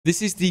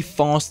This is the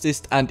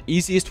fastest and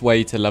easiest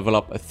way to level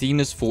up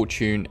Athena's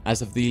fortune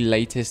as of the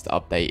latest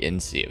update in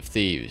Sea of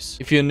Thieves.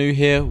 If you're new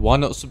here, why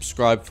not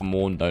subscribe for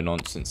more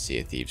no-nonsense Sea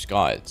of Thieves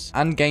guides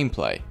and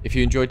gameplay. If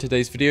you enjoyed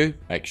today's video,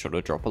 make sure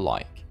to drop a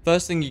like.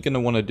 First thing you're going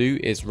to want to do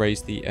is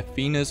raise the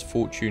Athena's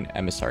Fortune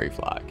Emissary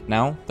flag.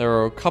 Now, there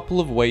are a couple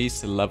of ways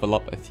to level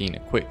up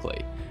Athena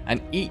quickly,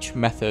 and each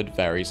method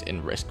varies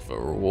in risk for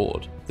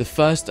reward. The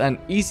first and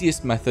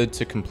easiest method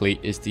to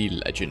complete is the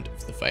Legend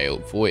of the Veil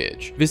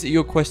voyage. Visit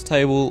your quest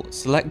table,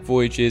 select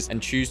voyages,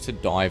 and choose to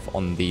dive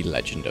on the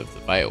Legend of the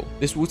Veil.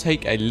 This will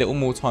take a little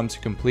more time to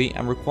complete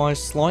and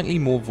requires slightly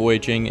more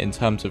voyaging in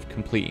terms of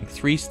completing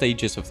 3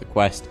 stages of the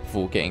quest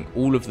before getting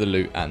all of the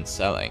loot and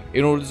selling.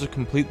 In order to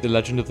complete the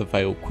Legend of the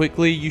Veil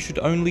quickly, you should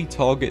only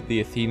target the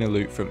Athena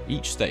loot from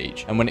each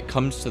stage, and when it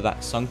comes to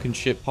that sunken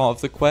ship part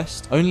of the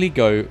quest, only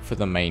go for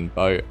the main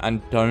boat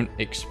and don't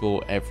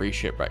explore every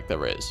shipwreck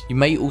there is. You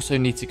may also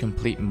need to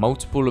complete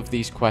multiple of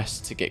these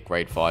quests to get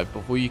grade 5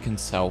 before you can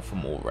sell for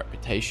more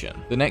reputation.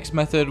 The next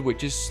method,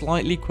 which is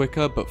slightly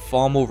quicker but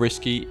far more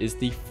risky, is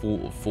the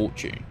Fort of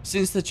Fortune.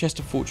 Since the Chest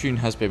of Fortune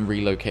has been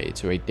relocated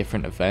to a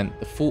different event,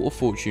 the Fort of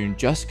Fortune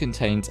just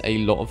contains a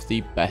lot of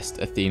the best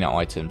Athena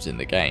items in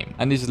the game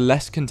and is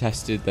less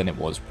contested than it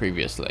was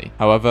previously.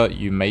 However,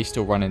 you may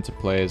still run into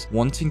players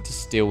wanting to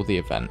steal the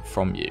event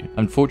from you.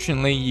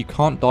 Unfortunately, you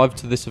can't dive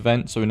to this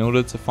event, so in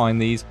order to find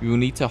these, you will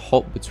need to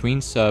hop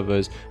between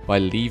servers by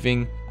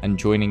leaving and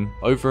joining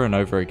over and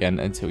over again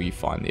until you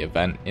find the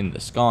event in the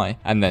sky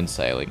and then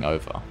sailing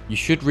over. You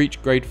should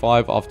reach grade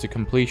 5 after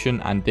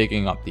completion and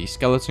digging up the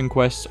skeleton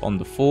quests on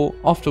the fort,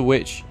 after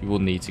which you will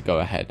need to go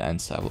ahead and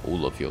sell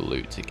all of your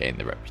loot to gain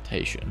the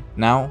reputation.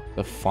 Now,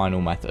 the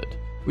final method,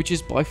 which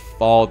is by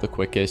far the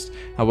quickest,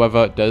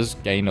 however does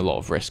gain a lot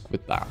of risk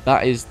with that.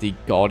 That is the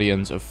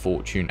Guardians of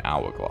Fortune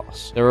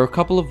Hourglass. There are a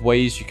couple of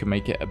ways you can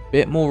make it a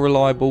bit more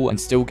reliable and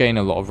still gain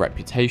a lot of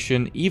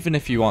reputation, even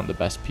if you aren't the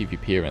best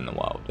PvPer in the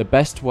world. The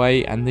best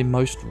way and the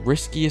most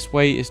riskiest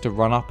way is to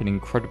run up an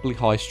incredibly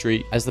high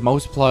streak, as the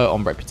multiplier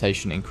on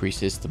reputation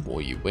increases the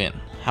more you win.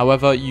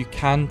 However, you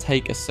can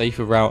take a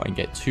safer route and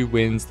get 2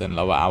 wins than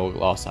lower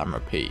Hourglass and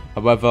repeat.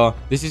 However,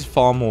 this is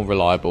far more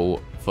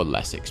reliable for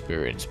less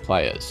experienced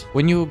players.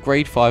 When you're a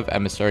grade 5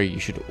 emissary, you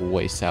should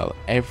always sell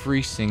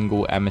every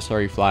single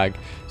emissary flag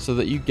so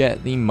that you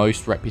get the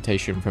most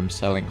reputation from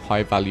selling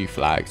high value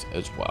flags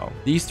as well.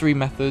 These 3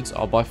 methods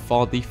are by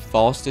far the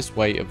fastest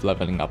way of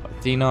leveling up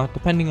Athena.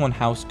 Depending on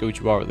how skilled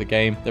you are at the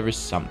game, there is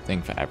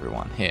something for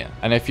everyone here.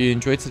 And if you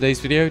enjoyed today's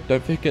video,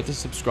 don't forget to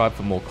subscribe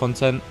for more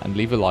content and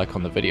leave a like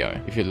on the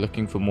video. If you're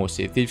looking for more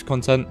Sea of Thieves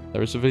content,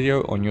 there is a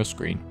video on your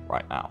screen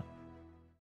right now.